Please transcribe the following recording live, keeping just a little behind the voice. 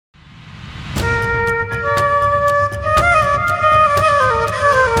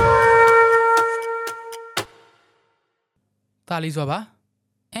တာလီစွာပါ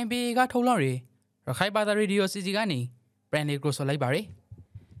Mpa ကထုတ်လွှင့်ရရခိုင်ဘာသာရေဒီယိုစီစီကနေ brand name ကိုဆိုလိုက်ပါရယ်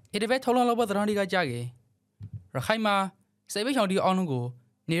ဒီတစ်ပတ်ထုတ်လွှင့်လို့ပတ်တော်ဒီကကြခဲ့ရခိုင်မှာစေပိတ်ချောင်တီအောင်လုံးကို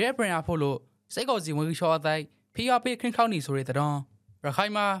နေတဲ့ brand အဖို့လို့စိတ်ကောစီဝင်ပြီးရှော့အတိုင်းဖီယာပေးခင်းခေါင်းနေဆိုတဲ့တော်ရခို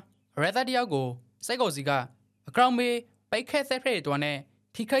င်မှာရသက်တယောက်ကိုစိတ်ကောစီကအကောင်မေးပိတ်ခက်သက်ဖက်တွေနဲ့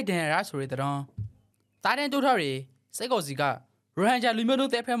ထိခိုက်ဒဏ်ရာဆိုတဲ့တော်တားတဲ့တိုးထောက်တွေစိတ်ကောစီကရိုဟန်ဂျာလူမျိုးတို့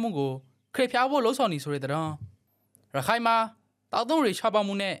တဲ့ဖက်မှုကိုခရဖျားဖို့လှုံ့ဆော်နေဆိုတဲ့တော်ရခိုင်မှာတောက်သုံးတွေချပါ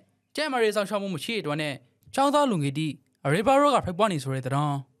မှုနဲ့ကျဲမရေးဆောင်ရှောက်မှုမရှိတဲ့အတွက်နဲ့ချောင်းသားလူငယ်တီအရေဘာရောကဖိတ်ပွားနေဆိုတဲ့တော်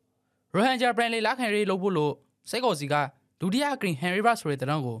ရိုဟန်ဂျာဘရန်လေးလက်ခံရေးလုပ်ဖို့လို့စိတ်ကောစီကဒုတိယဂရင်းဟန်ရီဘာဆို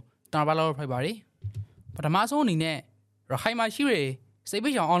တဲ့တော်ကိုတာဘာလောဖိတ်ပါရယ်ပထမဆုံးအနေနဲ့ရခိုင်မှာရှိတဲ့စိတ်ပိ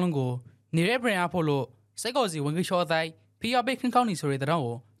တ်ချောင်အောင်လုံးကိုနေတဲ့ဘရန်အဖို့လို့စိတ်ကောစီဝင်ကြီးရှော့တိုင်းဖီယာပိတ်ခင်းကောင်းနေဆို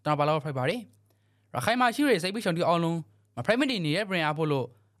တဲ့တော်ကိုတာဘာလောဖိတ်ပါရယ်ရခိုင်မှာရှိတဲ့စိတ်ပိတ်ချောင်တီအောင်လုံးမဖရိုက်မတီနေတဲ့ဘရန်အဖို့လို့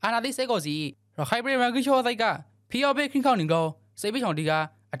အာနာသိစိတ်ကောစီရခိုင်ဘရန်ဝင်ကြီးရှော့တိုင်းကဖီယာပိတ်ခင်းကောင်းနေကောစိတ်ပိတ်ချောင်တီက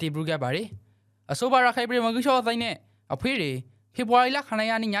အတီဘရုကပါရယ်အဆိုပါရခိုင်ဘရန်ဝင်ကြီးရှော့တိုင်းနဲ့အဖေးတွေဖေဖော်ဝါရီလခ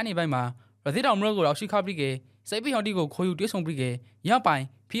ဏရညနေပိုင်းမှာရသစ်တော်မလို့ကိုရောက်ရှိခပြီးကစိတ်ပိတ်ချောင်တီကိုခိုးယူတွဲဆုံပြီးကရပိုင်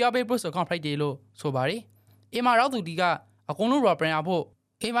ဖီယာပိတ်ပရိုဆိုကွန်ဖလိုက်တယ်လို့ဆိုပါရယ်အင်မာရောက်သူတီကအကုန်လုံးရပရန်အဖို့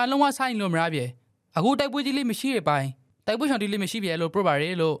အင်မာလုံးဝဆိုင်လို့မရပြေအခုတိုက်ပွဲကြီးလေးမရှိတဲ့ပိုင်းတိုက်ပွဲချောင်တီလေးမရှိပြေလို့ပြောပါရ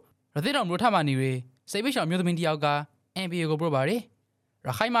ယ်လို့ရသစ်တော်မလို့ထမှနေရစိတ်ပိတ်ချောင်မျိုးသမီးတယောက်က Mpa ကိုပြောပါရယ်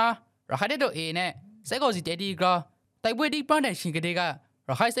ရခိုင်မှာရခိုင်တဲ့တို့ A နဲ့စက်ကောစီတက်တီကတိုက်ပွဲတီပန်းတဲ့ရှင်ကလေး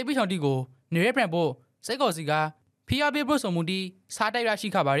ကရခိုင်စိတ်ပိတ်ချောင်တီကိုနေရပြန်ဖို့စက်ကောစီကဖီယာပေးဖို့ဆိုမှုတီစားတိုက်ရ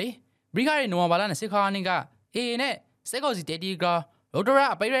ရှိခပါရယ်ဘရိခရဲ့နိုဝမ်ဘာလနဲ့စစ်ခါနေက A နဲ့စက်ကောစီတက်တီကရို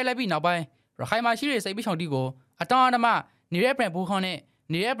ဒရာအပိရဲလိုက်ပြီးနောက်ပိုင်းရခိုင်မှာရှိတဲ့စိတ်ပိတ်ချောင်တီကိုအတောင်အဓမ္မနေရပြန်ဖို့ခေါင်း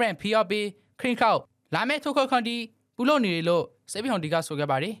နဲ့နေရပြန်ဖီယာပေးခရင်ခေါက်လာမဲ့ထုတ်ခေါက်ခန်တီပူလို့နေလို့စိတ်ပိတ်ချောင်တီကဆိုခဲ့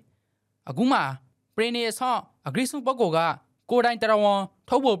ပါရယ်အခုမှပရင်းနေဆော့အဂရိစုပုဂ္ဂိုလ်ကကိုတိုင်တရဝန်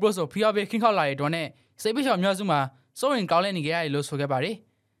ထုတ်ဖို့ပရိုဆိုဖီယာပေးခင်းခေါက်လာတဲ့တော့နဲ့စိတ်ပိတ်ချောင်များစုမှာစိုးရင်ကောင်းလဲနေကြရတယ်လို့ဆိုခဲ့ပါရယ်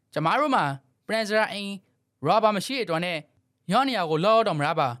ကျမတို့မှာပရန်စရာအင်းရောဘာမရှိတဲ့တော့နဲ့ရောနေရာကိုလောတော့မ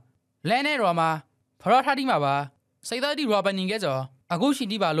ရပါလဲနဲ့ရောမှာဖရောထားတိမှာပါစိတ်သားတိရောဘာနေခဲ့ကြောအခု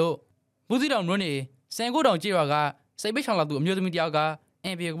ရှိတိပါလို့ဘူးစီတော်မျိုးနေစင်ကိုတောင်ကြေးရွာကစိတ်ပိတ်ချောင်လာသူအမျိုးသမီးတယောက်က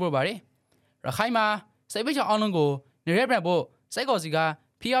Mpa ကိုပြောပါရယ်ရခိုင်မှာစိတ်ပိတ်ချောင်အောင်လုံးကိုနေရပြန်ဖို့စိတ်ကောစီက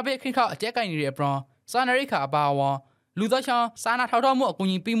ဖီယာဘေးခင်းခေါက်အကြက်ကင်နေတဲ့အပရောစာနရိခါအပါအဝလူသားချောင်းစာနာထောက်ထောက်မှုအကူ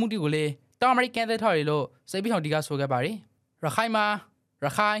အညီပေးမှုတွေကိုလေတောင်အမေရိကန်သက်ထော်ရီလို့စိတ်ပိတ်ချောင်တီကဆိုခဲ့ပါရယ်ရခိုင်မှာ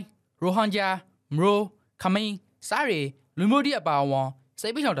ရခိုင်ရိုဟန်ဂျာမရိုခမင်းစားရီလူမျိုးတီအပါအ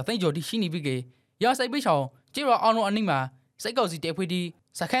ဝစိတ်ပိတ်ချောင်တသိန်းကျော်တီရှိနေပြီကေရစိတ်ပိတ်ချောင်ကြေရောအောင်လုံးအနိမှာစိတ်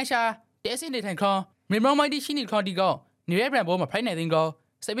ကောစီတဲဖွေးတီစခန်းရှာတဲစင်းနေထိုင်ခေါမေမောင်မိုက်တီရှိနေခေါတီကောနေရပြန်ပေါ်မှာဖိုင်နေသိန်း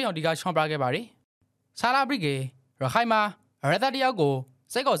ကောစိတ်ပိတ်ချောင်တီကချွန်ပြခဲ့ပါရယ်ဆာလာဘရစ်ကေရခိုင်မှာရသတယောက်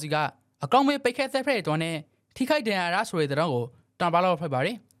ကိုစိတ်ကောစီကအကောင်မေးပိတ်ခဲသက်ဖက်တော်နဲ့ထိခိုက်ဒဏ်ရာရဆိုတဲ့တောင်းကိုတန်ပါလောက်ဖွဲ့ပါရ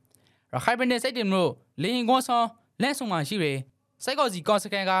ယ်ရခိုင်ပြည်နယ်စိတ်တင်လို့လင်းကွန်ဆောင်လက်ဆုံမှရှိရယ်စိတ်ကောစီကောစ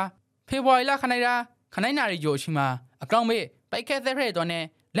ကန်ကဖေဖော်ဝါရီလခနိုင်နာရီကျော်အချိန်မှာအကောင်မေးပိတ်ခဲသက်ဖက်တော်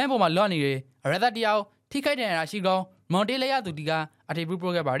နဲ့လမ်းပေါ်မှာလော့နေရယ်ရသတယောက်ထိခိုက်ဒဏ်ရာရှိကောမွန်တေးလျသူတီကအတေပူ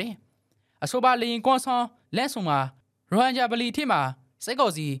ပရိုခဲ့ပါရယ်အဆိုပါလင်းကွန်ဆောင်လက်ဆုံမှာရိုဟန်ဂျာပလီထိမှာစိတ်ကော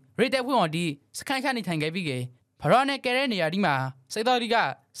စီရိတ်တက်ဖွင့်အောင်ဒီစခန်းချနေထိုင်ခဲ့ပြီးကဖရောနဲ့ကဲတဲ့နေရာဒီမှာစိတ်တော်ဒီ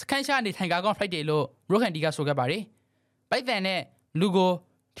ကစခန်းချနေထိုင်ကားကောင်းဖိုက်တယ်လို့ရိုဟန်ဒီကဆိုခဲ့ပါတယ်ပိုက်တန်နဲ့လူကို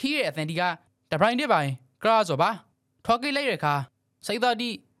ထီးရဲ့အသန်ဒီကတပိုင်းတစ်ပိုင်းကရာဆိုပါထော်ကိလိုက်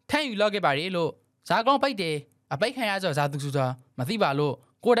ရခါစိတ်တော်ဒီထန့်ယူလောက်ခဲ့ပါတယ်လို့ဇာကောင်းပိုက်တယ်အပိတ်ခံရဆိုဇာသူစုစွာ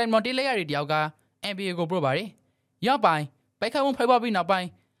မသိပါလို့ကိုတိုင်မွန်တေးလိုက်ရတဲ့တယောက်က Mpa ကိုပြပါတယ်ရောက်ပိုင်းပိုက်ခတ်မှုဖိုက်ပွားပြီးနောက်ပိုင်း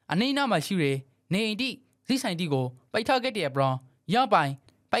အနည်းနားမှာရှိရနေအိမ်တိဇိဆိုင်တိကိုပိတ်ထောက်ခဲ့တဲ့ဘရောရောက်ပို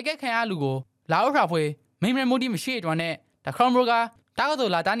င်းပိုက်ကက်ခံရလူကိုလာဥထွာဖွေမိမရမိုတီမရှိတဲ့တွန်းနဲ့တခရုံဘရိုကတားကတော့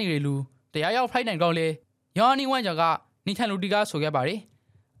လာတားနေရလူတရားရောက်ဖိုက်နိုင်ကောင်းလေယောနီဝမ်ကျော်ကနေချန်လူတီကဆိုခဲ့ပါ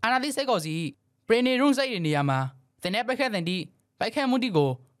တယ်အာနာသိစိတ်ကောစီပရင်းနေရုံးစိတ်ရဲ့နေရာမှာတင်တဲ့ပိုက်ခက်တဲ့တီပိုက်ခက်မှုတီကို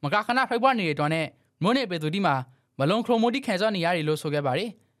မကခဏဖိုက်ပွားနေတဲ့တွန်းနဲ့မိုးနေပေသူတီမှာမလုံးခရိုမိုတီခံစောနေရတယ်လို့ဆိုခဲ့ပါ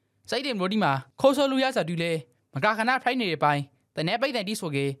တယ်စိတ်တင်မိုတီမှာခိုးဆိုလူရစာတူလေမကခဏဖိုက်နေတဲ့ပိုင်းတင်တဲ့ပိတ်တဲ့တီဆို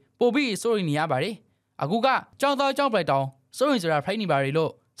ကေပို့ပြီးစိုးရင်နေရပါတယ်အခုကကြောင်းသားကြောင်းပလက်တောင်စိုးရင်စရာဖိုက်နေပါလေလို့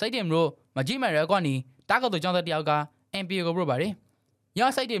စိတ်တင်မို့မကြည့်မှရကွာနေတားကတော့ကြောင်းသားတယောက်က Mpa ကိုပြောပါတယ်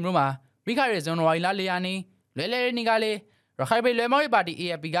ရစိတ်တင်မို့မှာမိခရဲဇွန်နဝါရီလ၄ရက်နေ့လွယ်လွယ်နေကလေးရခိုင်ပြည်လွယ်မော်ရီပါတီ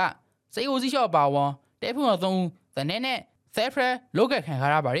AFP ကစိတ်ဦးစီးလျှော့ပါဝန်တဲဖုံတော်သုံးသနဲနဲ့သဲဖရလောက်ကခံ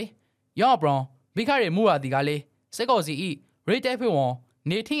ထားရပါတယ်ရော့ဘရွန်မိခရဲမူရာတီကလေးစိတ်ကောစီဤရိတ်တဲဖုံ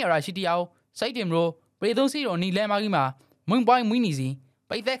ဝန်နေထင်းရရှိတယောက်စိတ်တင်မို့ပေသုံးစီတော်နီလဲမကြီးမှာမွင်ပွို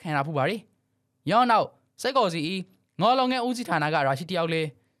င်းမွီးနီစီပိတ်သက်ခံရဖူးပါတယ်ရော့နောက်စိတ်ကောစီဤငေါ်လုံငယ်ဦးစီးဌာနကရာရှိတယောက်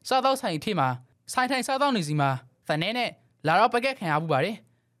လေးစားတော့ဆိုင်ထိမှာဆိုင်ထိုင်စားတော့နေစီမှာသနဲနဲ့လာတော့ပကက်ခံရဖူးပါ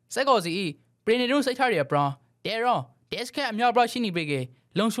တယ်စက်ကောစီပရင်းနေတို့စိတ်ထားရပရောတဲရွန်တက်စကအမြောက်ပရရှိနေပေက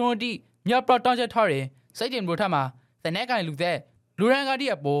လုံရှုံတီမြောက်ပရတောင်းချက်ထားရစိတ်တင်ဘိုထမှာ แต่แน่กันลูแต่ลูรังก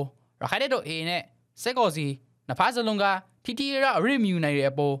าดีอโปรခိုင်တဲ့တော့အေနဲ့စက်ကော်စီနဖားစလုံးကတီတီရအရမြူနိုင်တဲ့အ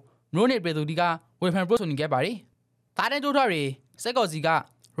ပေါ်မျိုးနေပြည်သူဒီကဝေဖန်ပရိုဆိုနေခဲ့ပါတယ်။တားတဲ့တို့ထွားတွေစက်ကော်စီ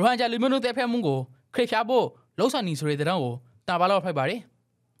ကရိုဟန်ဂျာလူမျိုးတို့တဲ့ဖက်မှုကိုခရစ်ဖျားဖို့လှုံ့ဆော်နေဆိုတဲ့တဲ့ကိုတာပါလောက်ဖိုက်ပါတယ်။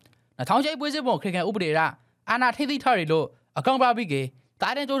2000ပွဲစစ်ပုံခရစ်ကန်ဥပဒေရအာနာထိသိထားတွေလို့အကောင့်ပါပြီး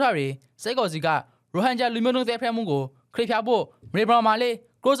ကတားတဲ့တို့ထွားတွေစက်ကော်စီကရိုဟန်ဂျာလူမျိုးတို့တဲ့ဖက်မှုကိုခရစ်ဖျားဖို့မေဘရာမာလေး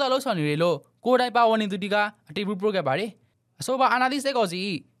ကိုစောလှုံ့ဆော်နေတယ်လို့ကိုတိုင်ပါဝင်နေသူဒီကအတီးပရိုခဲ့ပါတယ်။အဆိုပါအာနာသီ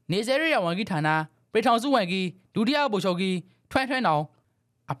စက်ကော်စီနေစရရဝန်ကြီးဌာနပရိထောင်စုဝန်ကြီးဒုတိယဗိုလ်ချုပ်ကြီးထွန်းထွန်း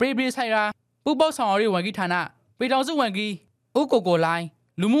အောင်အပရိပရိဆိုင်ရာပူပေါဆောင်ရဝန်ကြီးဌာနပရိထောင်စုဝန်ကြီးဦးကိုကိုလို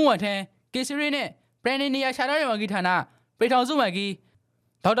င်းလူမှုဝန်ထမ်းကေစီရီနဲ့ပရန်နေရရှာတော်ရဝန်ကြီးဌာနပရိထောင်စုဝန်ကြီး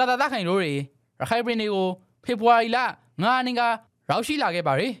ဒေါက်တာသာခိုင်တို့တွေရခိုင်ပြည်နယ်ကိုဖေဖော်ဝါရီလ9ရက်နေ့ကရောက်ရှိလာခဲ့ပါ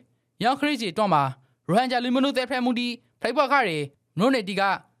တယ်။ရောင်ခရစ်ကြီးတွန်းမှာရိုဟန်ဂျာလူမျိုးတဲ့ဖက်မှုတီဖိုက်ပွားခတွေမြို့နယ်တီက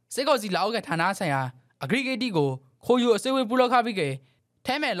စစ်ကော်စီလာအောက်ကဌာနဆိုင်ရာအဂရိဂေတီကိုခိုးယူအစည်းအဝေးပြုလုပ်ခပြီးက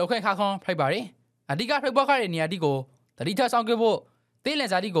ထဲမဲ့လောက်ခဲခါခွန်ဖိုက်ပါတယ်အဓိကဖိုက်ပွားခတဲ့နေရာတီကိုတတိထဆောင်ခဲ့ဖို့သေးလန်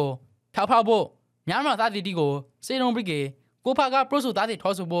စာတီကိုထောက်ဖောက်ဖို့မြန်မာသားတီကိုစေတုံးပြီးကကိုဖာကပရိုဆိုသားတီ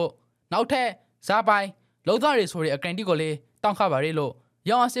ထောဆိုဖို့နောက်ထပ်ဇာပိုင်လုံသားတွေဆိုတဲ့အကန်တီကိုလည်းတောင်းခပါ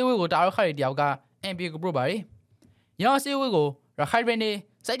ရလို့ရောင်အစည်းအဝေးကိုတာရောက်ခတဲ့တယောက်က MPA ကိုပြပါတယ်ရောင်အစည်းအဝေးကိုရခိုင်ပြည်နယ်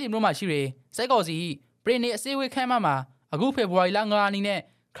စိုက်တင်မြို့မှာရှိတဲ့စိုက်ကော်စီပြည်နယ်အစည်းအဝေးခန်းမှာအခုဖေဖော်ဝါရီလ9ရက်နေ့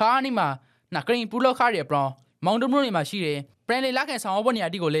နဲ့ခါးနေ့မှာနဂရင်းပူလောက်ခတဲ့ပြောင်းမောင်တုံမြို့နယ်မှာရှိတဲ့ပရန်လေလက်ခံဆောင်ဘောနေရာ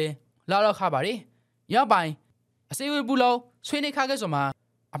တီကိုလည်းလာတော့ခပါတယ်ရောက်ပိုင်အစည်းအဝေးပူလောက်ဆွေးနွေးခခဲ့ဆို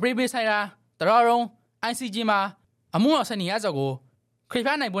မှာအပရိပေဆိုင်ရာတရရုံ ICG မှာအမှုအောင်ဆနေရစောကိုခရစ်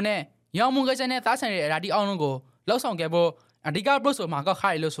ဖျားနိုင်ဖို့နဲ့ရောင်မှုကိစ္စနဲ့သားဆိုင်တဲ့အရာတီအောင်လုံးကိုလောက်ဆောင်ခဲ့ဖို့အဓိကပရိုဆိုမှာကောက်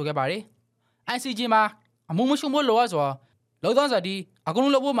ခရလို့ဆိုခဲ့ပါတယ် ICG မှာအမှုမရှိဖို့လိုအပ်စွာလောက်သောစားတီအကုန်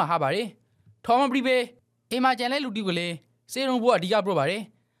လုံးလုပ်ဖို့မှာဟာပါတယ်ထော်မပရိပေအင်မာကျန်လဲလူတီကိုလည်းစေရုံဖို့အဓိကပရိုပါတယ်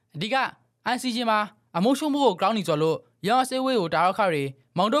အဓိက ICG မှာအမှုရှိမှုကိုကောင်းနေကြလို့ရောင်အစည်းအဝေးကိုတာရောက်ခရ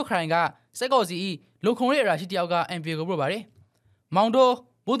မောင်တို့ခရိုင်ကစက်ကော်စီလူခုံရဲ့အရာရှိတယောက်က MPA ကိုပရိုပါတယ်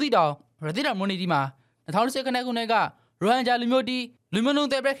မောင်တို့ဘူးတိတောင်ရတိတောင်မွန်နီတီမှာ2010ခုနှစ်ကရိုဟန်ဂျာလူမျိုးတီလူမျိုးလုံး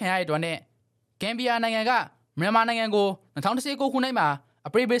တဲ့ပြက်ခံရတဲ့အတွက်နဲ့ဂမ်ဘီယာနိုင်ငံကမြန်မာနိုင်ငံကို2019ခုနှစ်မှာအ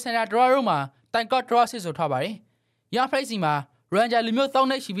ပရိပေစင်တာဒရရိုမှာတိုင်ကော့ဒရဆစ်ဆိုထားပါတယ်။ရဖိုက်စီမှာရိုဟန်ဂျာလူမျိုးတော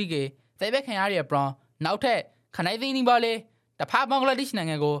င်းတဲ့ရှိပြီးကတဲ့ပြက်ခံရတဲ့ပရောင်နောက်ထပ်ခနိုင်သိန်းနီပါလေတဖာဘင်္ဂလားဒေ့ရှ်နိုင်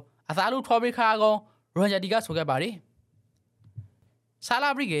ငံကိုအသာလူထော်ပေးခါကောင်ရိုဟန်ဂျာတီကဆိုခဲ့ပါတယ်။ဆာ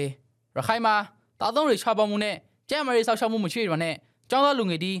လာပရိကေရခိုင်မှာတာသုံးတွေချပေါမှုနဲ့ကြက်မရီဆောက်ရှောက်မှုမရှိတော့နဲ့ကျောင်းသားလူ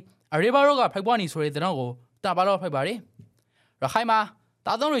ငယ်တီအရေဘာရောကဖိုက်ပွားနေဆိုတဲ့တဲ့တော့ကိုတာပါတော့ဖိုက်ပါတယ်ရခိုင်မှာ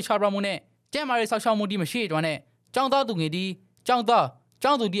တာသုံးတွေချပေါမှုနဲ့ကြက်မရီဆောက်ရှောက်မှုတီမရှိတော့နဲ့ကျောင်းသားသူ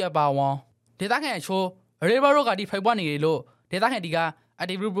ငယ်တီကျောင်းသူတီအပါဝံဒေသခံအချိုးအရေဘာရောကတီဖိုက်ပွားနေတယ်လို့ဒေသခံတီကအ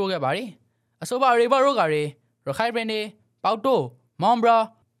တီဘရူပရိုခဲ့ပါတယ်အဆိုပါအရေဘာရောကတွေရခိုင်ပြည်နယ်ပေါတိုမောင်ဘရာ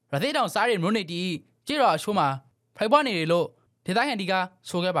ရသေးတောင်စားရမြို့နေတီကြေတော်အချိုးမှာဖိုက်ပွားနေတယ်လို့ဒေသခံတီက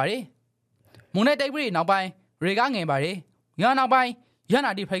ဆိုခဲ့ပါတယ်မုန်နဲ့တိုက်ပွဲနောက်ပိုင်းရေကားငယ်ပါတယ်ညနောက်ပိုင်း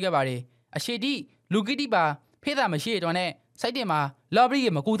ရနာတီဖိုက်ခဲ့ပါတယ်အရှိတီလူကီတီပါဖေးတာမရှိတော့နဲ့စိုက်တင်မှာလော်ဘရီ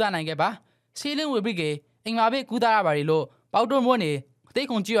ကမကူသားနိုင်ခဲ့ပါစီလင်းဝေဘရီကအင်္ဂါဘေးကူသားရပါတယ်လို့ပေါတိုမွန်းနေ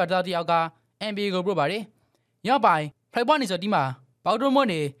အသိခုံကြည့်ရတဲ့တယောက်က MPA ကိုပြပါတယ်ရောက်ပိုင်ဖိုက်ပွားနေဆိုတီမှာပေါတိုမွန်း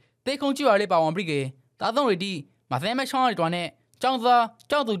နေသိခုံကြည့်ရလေးပါဝန်ဘရီကတာသုံးရီတီမသဲမချောင်းရတော့နဲ့ကျောင်းသား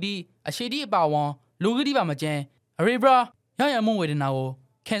ကျောင်းသူတီအရှိတီအပါဝန်လူကီတီပါမကျန်အရေဘရာရရမှုဝေဒနာ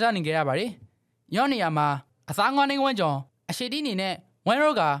ကိုခံစားနေကြရပါတယ်ရောက်နေရမှာအစားငွားနေဝန်းကြောင်အရှိတီနေနဲ့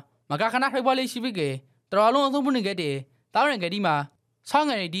ဝမ်ရောကမကခနာဖိုက်ပွားလေးရှိပြီးကတော်လုံးအသုံးပြုနေခဲ့တဲ့တောင်းရင်ကတိမှာဆော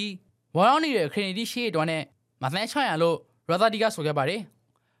င်းငယ်ရီတီဝါရောင်းနေတဲ့ခရင်တီရှိရတော့နဲ့မသန်းချရလို့ရသတီကဆိုခဲ့ပါတယ်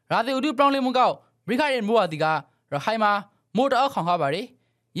ရာသီဥတုပြောင်းလဲမှုကောက်ဘရိခရဲ့မိုးဝတီကရခိုင်မှာမိုးတအောက်ခေါင်ခါပါတယ်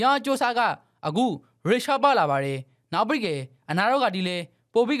ရန်ကျိုးစားကအခုရေရှာပါလာပါတယ်နောက်ပြီးကအနာ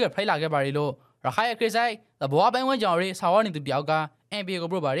ရောဂါဒီလေပိုပြီးကဖိုက်လာခဲ့ပါတယ်လို့ရခိုင်ရဲ့ခရစ်ဆိုင်သဘောပိုင်းဝန်းကြောင်ရေးဆောင်းရနေသူတယောက်က MPA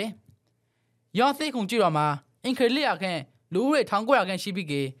ကိုပြပါတယ်ရန်သိခုံကြည့်တော့မှာအင်ခရလီယာခန့်လူဦးရေ1900ခန့်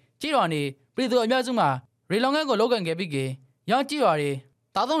ရှိပြီးကကြည့်တော်နေပြည်သူအများစုမှာရေလောင်ငန်းကိုလောက်ကန်ခဲ့ပြီးကရန်ကြည့်တော်တွေ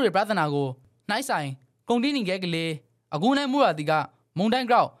တာသုံးတွေပြဿနာကိုနှိုင်းဆိုင်ကုန်တင်းနေခဲ့ကလေးအခုနိုင်မှုရာတီကမုန်တိုင်း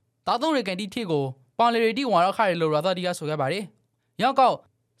ကောက်တာသုံးတွေကန်တီထိကိုပေါင်လေရီတီဝါရောက်ခရလို့ရာသတီကဆိုခဲ့ပါတယ်ရောက်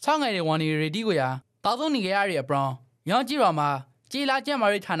ကောက်ဆောင်းငယ်တွေဝန်နေရီတီကိုရာတာသုံးနေခဲ့ရတဲ့အပရောင်ရန်ကြည့်တော်မှာ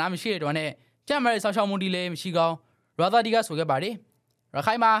ကြေလာကျက်မာရီဌာနမရှိတဲ့တော့နဲ့ကျက်မာရီဆောက်ရှောက်မှုတီလည်းမရှိကောင်းရာသတီကဆိုခဲ့ပါတယ်ရ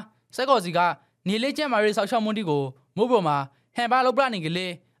ခိုင်မှာစက်ကော်စီကနေလေးကျက်မာရီဆောက်ရှောက်မှုတီကိုမိုးပေါ်မှာဟန်ပါလောက်ပြနေက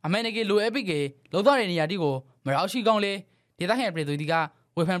လေးအမေနေကလိုအပ်ပြီးကလုံသွားတဲ့နေရာတီကိုမရောက်ရှိကောင်းလေဒေသခံပြည်သူတီက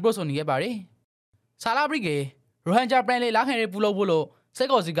ဝေဖန်ပရိုဆိုနေခဲ့ပါတယ်ဆာလာပရိကေရိုဟန်ဂျာပရန်လေလာခံရပူလို့ဖို့လို့စက်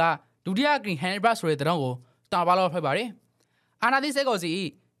ကော်စီကဒုတိယကင်ဟန်ဘရတ်ဆိုတဲ့တောင်းကိုတာပါလောက်ဖွဲ့ပါတယ်အာနာတိစက်ကော်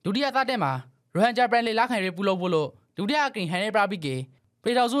စီဒုတိယသားတက်မှာရိုဟန်ဂျာပရန်လေလာခံရပူလို့ဖို့လို့ဒုတိယကင်ဟန်ဘ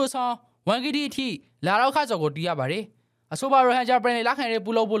ရတ်ပြီးကေပေတော်စုအဆောင် ဝန်ကီတီအထိလာတော့ခါစော်ကိုတီးရပါတယ်အဆိုပါရိုဟန်ဂျာပရန်နေလက်ခံ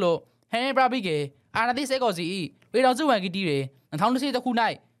ရေးပူလို့ဖို့လို့ဟန်ရီပရာဘီကေအာနာတိစဲကော်စီဝေတော်စုဝန်ကီတီတွေ2020ခုနှ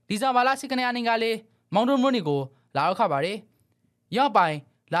စ်ဒီဇင်ဘာလ10ရက်နေ့ကလေးမောင်တုံမြို့နေကိုလာတော့ခပါတယ်ရောက်ပိုင်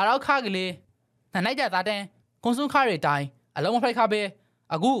လာတော့ခကလေးနိုင်ကြသားတန်းကွန်ဆွန်ခါတွေတိုင်းအလုံးမဖိုက်ခပဲ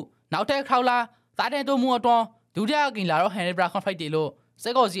အခုနောက်ထပ်ခေါလာသားတန်းတို့မှုအတွန်းဒုတိယကင်လာတော့ဟန်ရီပရာကွန်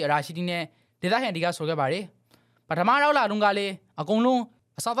ဖိုက်တီလို့စဲကော်စီအရာရှိတီနဲ့ဒေသခံတီကဆိုခဲ့ပါတယ်ပထမတော့လာတုန်းကလေးအကုန်လုံး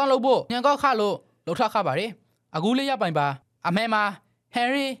အစောင်းလုပ်ဖို့ညံကောက်ခလို့လှုပ်ထခပါတယ်အခုလေးရပိုင်ပါအမဲမှာဟန်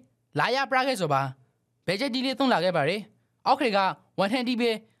ရီလာရပရာခဲ့ဆိုပါဘယ်ချက်ကြီးလေးသွန်းလာခဲ့ပါတယ်အောက်ခရီကဝန်ထန်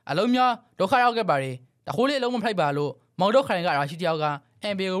တီးပဲအလုံးများဒုက္ခရောက်ခဲ့ပါတယ်တခိုးလေးအလုံးမဖိုက်ပါလို့မောင်တို့ခိုင်ကအရာရှိတယောက်က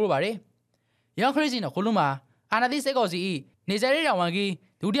MPA ကိုပြောပါတယ်ရောင်ခရီးစီနော်ခုလုံးမှာအာနာတိစဲကော်စီနေဇယ်ရီတောင်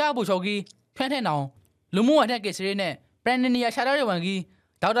ဝန်ကြီးဒုတိယဘူချုပ်ကြီးထွန်းထန်အောင်လူမှုဝန်ထမ်းကေစရီနဲ့ပရန်နီယာရှာတော်ရဲ့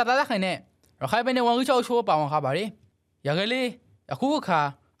ဝန်ကြီးဒေါက်တာသားခိုင်နဲ့ရခိုင်ပြည်နယ်ဝန်ကြီးချုပ်ချိုးပါဝင်ခါပါတယ်ရကလေးအခုအခါ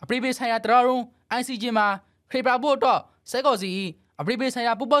အပရိပေးဆိုင်ရာတရရုံ ICJ မှာခေပရာဖို့တော့စဲကော်စီအပရိပေးဆိုင်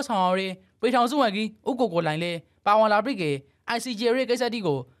ရာပူပေါဆောင်ရီပေထောင်စုဝန်ကြီးဥကိုကိုလိုင်းလေပါဝင်လာပြီကေ ICJ ရဲ့ကိစ္စတီ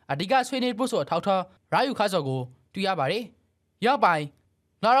ကိုအဓိကဆွေးနွေးဖို့ဆိုအထောက်ထားရာယူခါစော်ကိုတွေ့ရပါတယ်ရောက်ပိုင်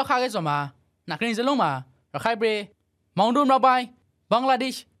လာတော့ခါခဲ့စော်မှာနကရင်စလုံးမှာရခိုင်ပြည်မောင်တုံနောက်ပိုင်းဘင်္ဂလား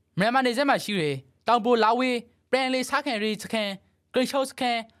ဒေ့ရှ်မြန်မာနယ်စပ်မှာရှိတဲ့တောင်ပိုလာဝေးပရန်လေးစားခံရီစကန်ဂရိချော့စက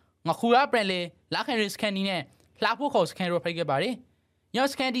န်ငခူရပရန်လေးလာခံရီစကန်နီနဲ့လှဖို့ခေါ်စကန်ရောဖိတ်ခဲ့ပါတယ်ရောက်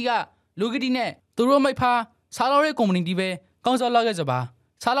စကန်တီကလူကတီနဲ့သူတို့မိဖာဆာလော်ရဲကုမ္ပဏီတီပဲကောင်းစော်လောက်ခဲ့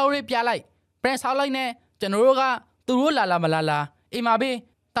စပါဆာလော်ရဲပြလိုက်ပရန်ဆာလိုက်နဲ့ကျွန်တော်တို့ကသူတို့လာမလာအိမ်မှာပဲ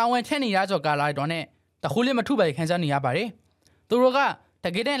တာဝန်ထက်နေရကြော်ကာလာတော့နဲ့တခိုးလေးမထုပဲခန်းစားနေရပါတယ်သူတို့က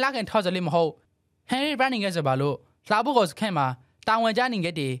တကယ်တမ်းလက်ခံထောက်စလေးမဟုတ်ဟန်ရီဘရန်နင်ခဲ့စပါလို့လှဖို့ခေါ်စကန်မှာတာ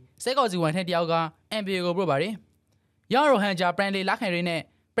ဝန်ကြနေခဲ့တဲ့စဲကော်စီဝန်ထက်တယောက်က MPA ကိုပြောပါတယ်ရောင်ရိုဟန်ဂျာပရန်လေးလက်ခံရင်း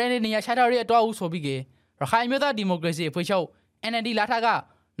နဲ့ပရန်လေးနေရာချထားရဲ့တော့ဦးဆိုပြီးကရခိုင်မျိုးသားဒီမိုကရေစီအဖွဲ့ချုပ် NLD လာထက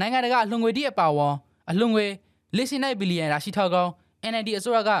နိုင်ငံတကာအလှငွေတီးအပါဝေါ်အလှငွေ49ဘီလီယံရရှိထောက်ကောင်း NLD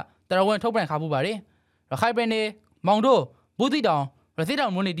အစိုးရကတရဝန်ထုတ်ပြန်ခါပူပါတယ်ရခိုင်ပြည်နယ်မောင်တို့ဘူးတိတောင်ရသေ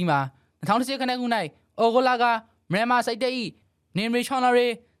တောင်မြို့နယ်ဒီမှာ2010ခန့်ခုနှစ်အော်ဂိုလာကမြန်မာစိုက်တဲ့ဤနေမီချွန်လာရီ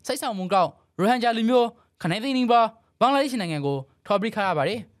စိုက်ဆောင်မှုကောက်ရိုဟန်ဂျာလူမျိုးခနိုင်သိန်းပါဘင်္ဂလားဒေ့ရှ်နိုင်ငံကိုထော်ပရိခါ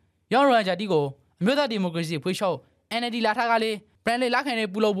ရပါတယ်ရောင်ရိုဟန်ဂျာတီကိုအမျိုးသားဒီမိုကရေစီအဖွဲ့ချုပ် NLD လာထကလေးပရန်လေး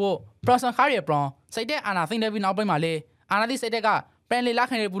လက်ခံနေပူလို့ဖို့ပရော်ဆန်ခါရီပရွန်စိုက်တဲ့အာနာသိန်းတဲ့ပြီးနောက်ပိုင်းမှာလေအာနာတိစိုက်တဲ့ကပရန်လေး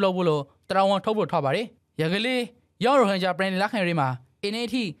လက်ခံနေပူလို့ဖို့လို့တရဝန်ထုတ်ဖို့ထောက်ပါတယ်ရကလေးရောင်ရိုဟန်ဂျာပရန်လေးလက်ခံရေးမှာအင်းအ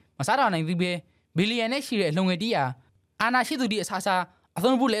ထိမစားတော်နိုင်သေးပဲဘီလီယံနဲ့ရှိတဲ့အလှငွေတီးရာအာနာရှိသူတီအစားစား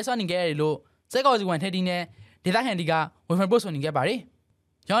အသုံးဖို့လဲစောနေခဲ့ရတယ်လို့စက်ကော်စီဝန်ထက်တီနဲ့ဒေသခံတီကဝန်ဖန်ပို့ဆိုနေခဲ့ပါတယ်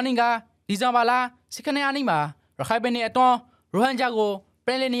ရောင်နင်ကဒီဇင်ဘာလ10ရက်နေ့မှာရခိုင်ပြည်နယ်အတွင်းရိုဟန်ဂျာကို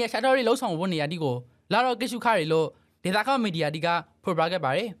ပရန်လေးနေရာရှာတော်ရီလှုပ်ဆောင်ဖို့နေရာတီကိုလာတော့ကိရှုခါရီလို့ဒေသခံမီဒီယာတီကဖော်ပြ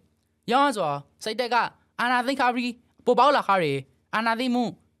ခဲ့ပါတယ်ရောင်စွာစိတ်တက်ကအာနာသိခါပြီးပိုပေါလာခါရီအာနာသိ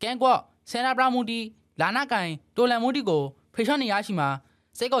မှုကဲကွက်ဆန္ဒပြမှုတီလာနာကန်တိုလန်မှုတီကိုဖေရှော့နေရရှိ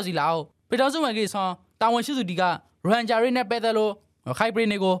မှာစက်ကော်စီလောက်ပေတော်စုဝင်ကြီးဆောင်တာဝန်ရှိသူတီကရိုဟန်ဂျာရီနဲ့ပဲတယ်လို့ခိုင်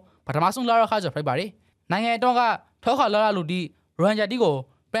ပရီနေကိုပထမဆုံးလာတော့ခါဆိုဖိုက်ပါတယ်နိုင်ငံတော်ကထောက်ခါလာလူတီရိုဟန်ဂျာတီ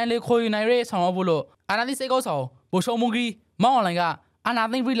ကိုပန်လေခိုယူနိုင်ရဲဆောင်ဖို့လို့အာနာသိစက်ကောက်ဆောင်ဘိုရှုံမူကြီးမောင်းအွန်လိုင်းကအာနာ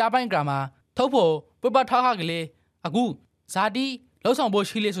သိပရီလာပိုင်းကရာမှာထုတ်ဖို့ပပထောက်ခါကလေးအခုဇာတီလှုပ်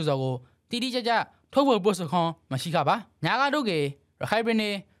ဆောင်ဖို့ရှိလေဆိုစောကိုတီတီကြကြထုတ်ဖို့ပို့စခွန်မရှိခပါညာကတို့ကေရခိုင်ပြည်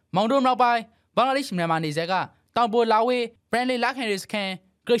နယ်မောင်တုံနောက်ပိုင်းဘင်္ဂလားဒေ့ရှ်မြန်မာနယ်စပ်ကတောင်ပေါ်လာဝေးပရန်လေလက်ခံရစ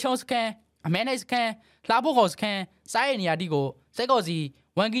ကန်ဂရရှောင်းစကန်အမဲနိုင်စကန်လှဖို့ခေါ်စကန်စားရနေရာတီကိုစက်ကော်စီ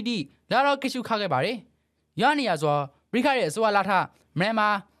ဝန်ကီတီလာတော့ကိရှုခခဲ့ပါတယ်ရနေရစွာဘရိခရဲ့အစိုးရလာထမြန်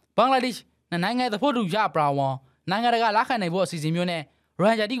မာဘင်္ဂလားဒေ့ရှ်နိုင်ငံသဖို့တူရပရာဝန်နိုင်ငံတကာလက်ခံနိုင်ဖို့အစီအစဉ်မျိုးနဲ့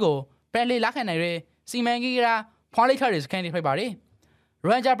ရိုဟန်ဂျာတီကိုပရန်လေလက်ခံနိုင်ရဲစီမံကိန်းကဖွားလိုက်ခရစကန်တွေဖိုက်ပါတယ်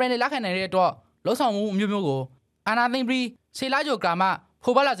ရိုဟန်ဂျာပရန်လေလက်ခံနိုင်တဲ့အတွက်လှုပ်ဆောင်မှုမျိုးမျိုးကိုအာနာသိမ့်ပြီးဆေလာဂျိုကရာမ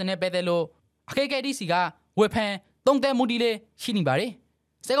ဖိုဘလာစနဲ့ပဲတဲ့လို့အခေကဲတီစီကဝေဖန်သုံးသက်မှုတီလေးရှိနေပါ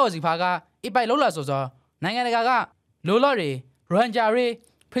တယ်စက်ကော်စီဖာကအပိုက်လှုပ်လာဆိုစောနိုင်ငံတကာကလိုလော့တွေရိုဟန်ဂျာ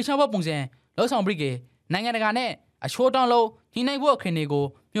တွေဖေချောဘပုံစံလှုပ်ဆောင်ပြီးကနိုင်ငံတကာနဲ့အချိုးတောင်းလို့ညှိနှိုင်းဖို့အခင်းတွေကို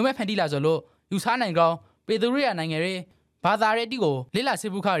မြို့မဲ့ဖန်တီးလာဆိုလို့ယူဆနိုင်ကောင်းပေသူရိယာနိုင်ငံတွေဘာသာရေးတီကိုလေးလာ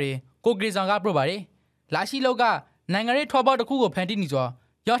စစ်ဖူးခါတွေကိုဂရီဆောင်ကပြပါတယ်လာရှိလောက်ကနိုင်ငံရေးထောက်ပေါက်တစ်ခုကိုဖန်တီးနေစွာ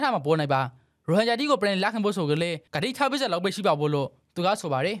ရောက်ထမှာပေါ်နိုင်ပါရိုဟန်ဂျာတီကိုပြန်လက်ခံဖို့ဆိုကလေးဂတိထားပိစက်လောက်ပဲရှိပါဖို့လို့သူက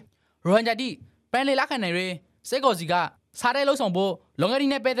ဆိုပါတယ်ရိုဟန်ဂျာတီပြန်လက်ခံနိုင်ရဲစက်ကော်စီကစားတဲ့လှုပ်ဆောင်ဖို့လုံ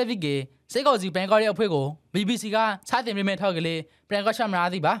ငယ်ဒီနဲ့ပဲတဲ့ဗီကေစက်ကော်စီဘန်ကောက်ရဲ့အဖွဲ့ကို BBC ကစားတင်ပေးမဲ့ထောက်ကလေးပြန်ကောက်ချမ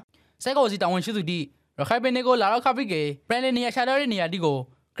လားသည်ပါစက်ကော်စီတာဝန်ရှိသူတီရခိုင်ပြည်နယ်ကိုလာတော့ခပ်ပြီးကေပြန်လက်နေရာရှာတော့တဲ့နေရာတီကို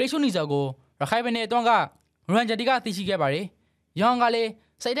ဂရိရှုနီဇာကိုရခိုင်ပြည်နယ်အတွင်းကရိုဟန်ဂျာတီကသိရှိခဲ့ပါတယ်ရောင်က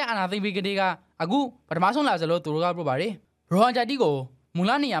လေးစိတ်တဲ့အာနာသိမ့်ပြီးကလေးကအခုပထမဆုံးလာစလို့သူတို့ကပြောပါတယ်ရိုဟန်ဂျာတီ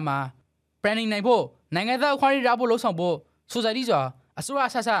ကိုမူလနေရာမှာပရန်နီနိုင်ဖို့နိုင်ငံသားအခွင့်အရေးရဖို့လှုံ့ဆော်ဖို့ဆိုစာတီစွာအစိုးရ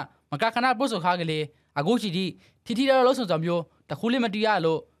ဆဆ ကခနာပုစုခါကလေးအခုချီတီတော်လုံးစုံစံမျိုးတခုလေးမတီးရ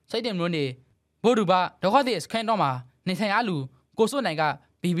လို့စိတ်တင်မျိုးနေဘို့ဒူပါဒခတဲ့စကန်တော့မှာနေဆိုင်အားလူကိုစွတ်နိုင်က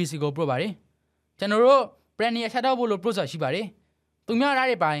BBC ကိုပြပါတယ်ကျွန်တော်တို့ brand ရချက်တော့ဖို့လို့ process ရှိပါတယ်သူများရ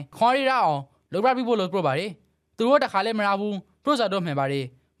တဲ့ပိုင်းခေါ်ရရအောင်လုပ်ပြဖို့လို့ပြပါတယ်သူတို့တခါလဲမရဘူး process တော့မှန်ပါတယ်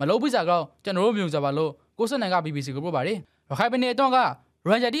မလုပ်ပြီးစားတော့ကျွန်တော်တို့မြုံစားပါလို့ကိုစွတ်နိုင်က BBC ကိုပြပါတယ်ရခိုင်ပြည်နယ်တော့က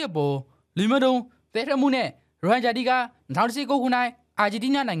ရန်ဂျာတီအပေါ်လီမဒုံတဲထမှုနဲ့ရန်ဂျာတီက2019ခုနှစ်အာဂျင်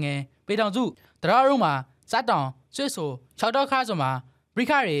တီးနားနိုင်ငံပေတောင်စုတရာရုံမှာစတောင်ဆွေဆို6တော့ခါဆိုမှာဘရိ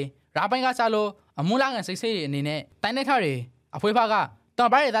ခရီရာပိုင်းကစားလို့အမူလာကန်စိတ်ဆေးတွေအနေနဲ့တိုင်းနေထတွေအဖွဲဖားက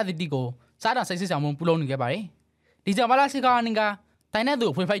တော်ပါရတဲ့တီကိုစားတောင်စိတ်ဆေးဆောင်မှုပြုလုပ်နေခဲ့ပါတယ်ဒီကြောင့်ဘာလာစီကာနင်ကတိုင်းနေသူ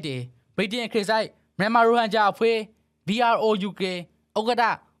အဖွဲဖိုက်တယ်ဗြိတိန်ခရစ်ဆိုင်မြန်မာရိုဟန်ဂျာအဖွဲ BROUK ဥက္ကဋ္ဌ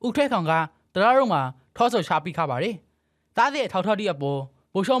ဦးထွဲခေါင်ကတရာရုံမှာထောဆိုရှာပြီးခါပါတယ်သားတဲ့ထောက်ထောက်တီအပေါ်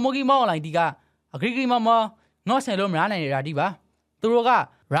ဘိုရှောမိုဂီမောအွန်လိုင်းတီကအဂရီဂရီမမငေါ့ဆန်လို့မရနိုင်ရတီပါသူတို့က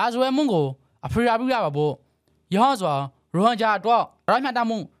ရာဇဝဲမုံကိုအဖရာပြရပါဖို့ရောစွာရိုဟန်ဂျာတော့ရိုင်းမှတ်တ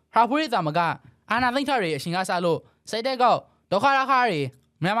မှုဟာဖွေးတာမကအာနာသိမ့်ထတွေအရှင်ကစားလို့စိတ်တက်ကောက်ဒုက္ခရခါတွေ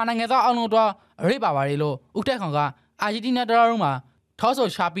မြန်မာနိုင်ငံသားအောင်လို့တော့အရိပ်ပါပါတယ်လို့ဦးတက်ခေါင်ကအာဂျင်တီးနားတရာရုံမှာထောဆို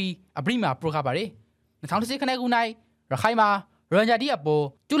ရှာပြီးအပရိမာပရိုခါပါတယ်2010ခနဲ့ခုနိုင်ရခိုင်မှာရန်ဂျာတီအပေါ်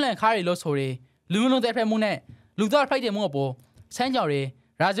ကျွလန်ခါတွေလို့ဆိုရလူလုံးတဲ့ဖက်မှုနဲ့လူသားဖိုက်တယ်မှုအပေါ်ဆန်းကြော်တွေ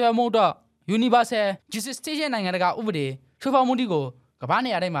ရာဇဝဲမှုတော့ Universal Justice Station နိုင်ငံတကာဥပဒေချိုးဖောက်မှုတွေကိုကမ္ဘာနေ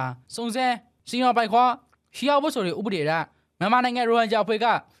ရာတိုင်းမှာစုံစမ်းစီမံပိုင်ခွာရှီယာဘတ်ဆိုတဲ့ဥပဒေရမြန်မာနိုင်ငံရိုဟန်ဂျာဖွဲ့က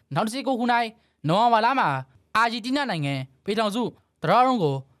2019ခုနှစ်နိုဝင်ဘာလမှာအာဂျင်တီးနားနိုင်ငံပေတောင်စုတရာရုံ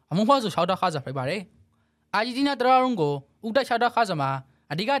ကိုအမုံဖောက်ဆို6တော့ခါစားဖိုက်ပါတယ်အာဂျင်တီးနားတရာရုံကိုဥတက်6တော့ခါစားမှာ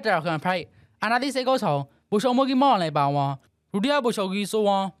အဓိကတရာခံဖိုက်အာနာတိစေကောဆောင်ဘူရှောမိုဂီမောင်းလိုက်ပါဝါရူဒီယာဘူရှောဂီဆို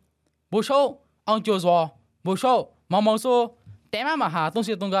ဝါဘူရှောအောင်ကျော်စွာဘူရှောမောင်မောင်ဆိုတဲမမဟာ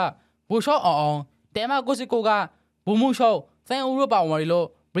33ကဘူရှောအောင်တဲမကိုစစ်ကိုကဘူမှုရှောသန်ဥရောပဝင်လို့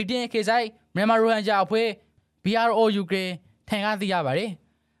ဗြိတိန်ခေဆိုင်မြန်မာရိုဟန်ဂျာအဖွဲ့ BROUK ထန်ကားသိရပါတယ်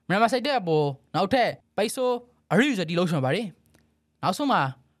မြန်မာစိတ်တဲ့အပေါ်နောက်ထပ်ပိုက်ဆိုးအရိယူစတီလှုပ်ရှင်ပါတယ်နောက်ဆုံးမှာ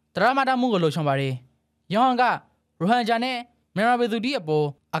တရမတာမှုကိုလှုပ်ရှင်ပါတယ်ယောဟန်ကရိုဟန်ဂျာနဲ့မြန်မာပြည်သူတီအပေါ်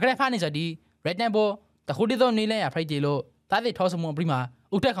အကရက်ဖာနေစတီရက်တန်ပေါ်တခုတည်းသောနေလဲရဖိုက်တီလို့တားတဲ့ထောက်ဆောင်မှုအပြီးမှာ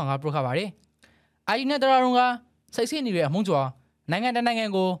ဥတက်ခေါင်ကပြခါပါတယ်အာဂျင်နဲ့တရာရုံကစိတ်ဆင်းနေတဲ့အမှုကျော်နိုင်ငံတနိုင်ငံ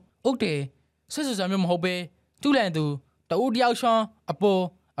ကိုဥတေဆွဆွစံမျိုးမဟုတ်ပဲကျူးလန်သူတအူးတယောက်ရှောင်းအပေါ်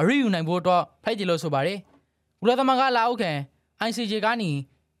အရိယူနိုင်ဖို့တော့ဖိုက်တီလို့ဆိုပါတယ်ကုလသမဂ္ဂလာအုပ်ခံ ICJ ကနေ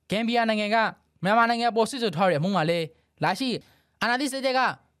ဂမ်ဘီယာနိုင်ငံကမြန်မာနိုင်ငံပေါ်ဆွဆွထားတဲ့အမှုမှာလဲလာရှိအာနာတိစတဲ့က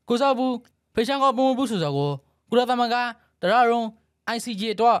ကိုစောဘူးဖေရှန်ကောပုံမှုဆိုဆိုကိုကုလသမဂ္ဂတရာရုံ ICJ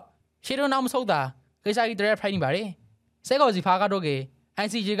တော့ရှေ့တော့နောက်မဆုတ်တာကိစ္စကြီးတရက်ဖိုက်နေပါတယ်စဲကောစီဖာကတော့က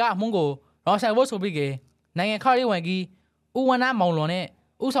ICJ ကအမှုကိုရောဆိုင်ဖို့ဆိုပြီးကနိုင်ငံခါရီဝန်ကြီးဦးဝနမောင်လွန်နဲ့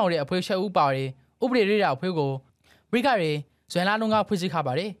ဥဆောင်တဲ့အဖွဲ့ရှက်ဦးပါတယ်ဥပဒေရေးရာအဖွဲ့ကိုဘရိခရီဇွန်လလုံးကဖွဲ့စည်းထား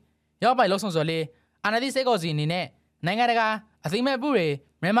ပါတယ်ရောက်ပိုင်လောက်ဆောင်စော်လေးအာနာတိစဲကောစီအနေနဲ့နိုင်ငံတကာအသိမဲ့ပုတွေ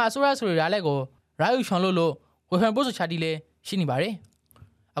မြန်မာအစိုးရဆိုရတဲ့ကိုရာယူချွန်လို့ဝေဖန်ပို့ဆိုချတီလေးရှိနေပါတယ်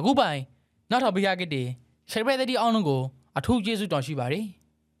အခုပိုင်နောက်ထပ်ပြရခဲ့တဲ့ရှယ်ပရက်တီအောင်လုံးကိုအထူးကျေးဇူးတောင်းရှိပါတယ်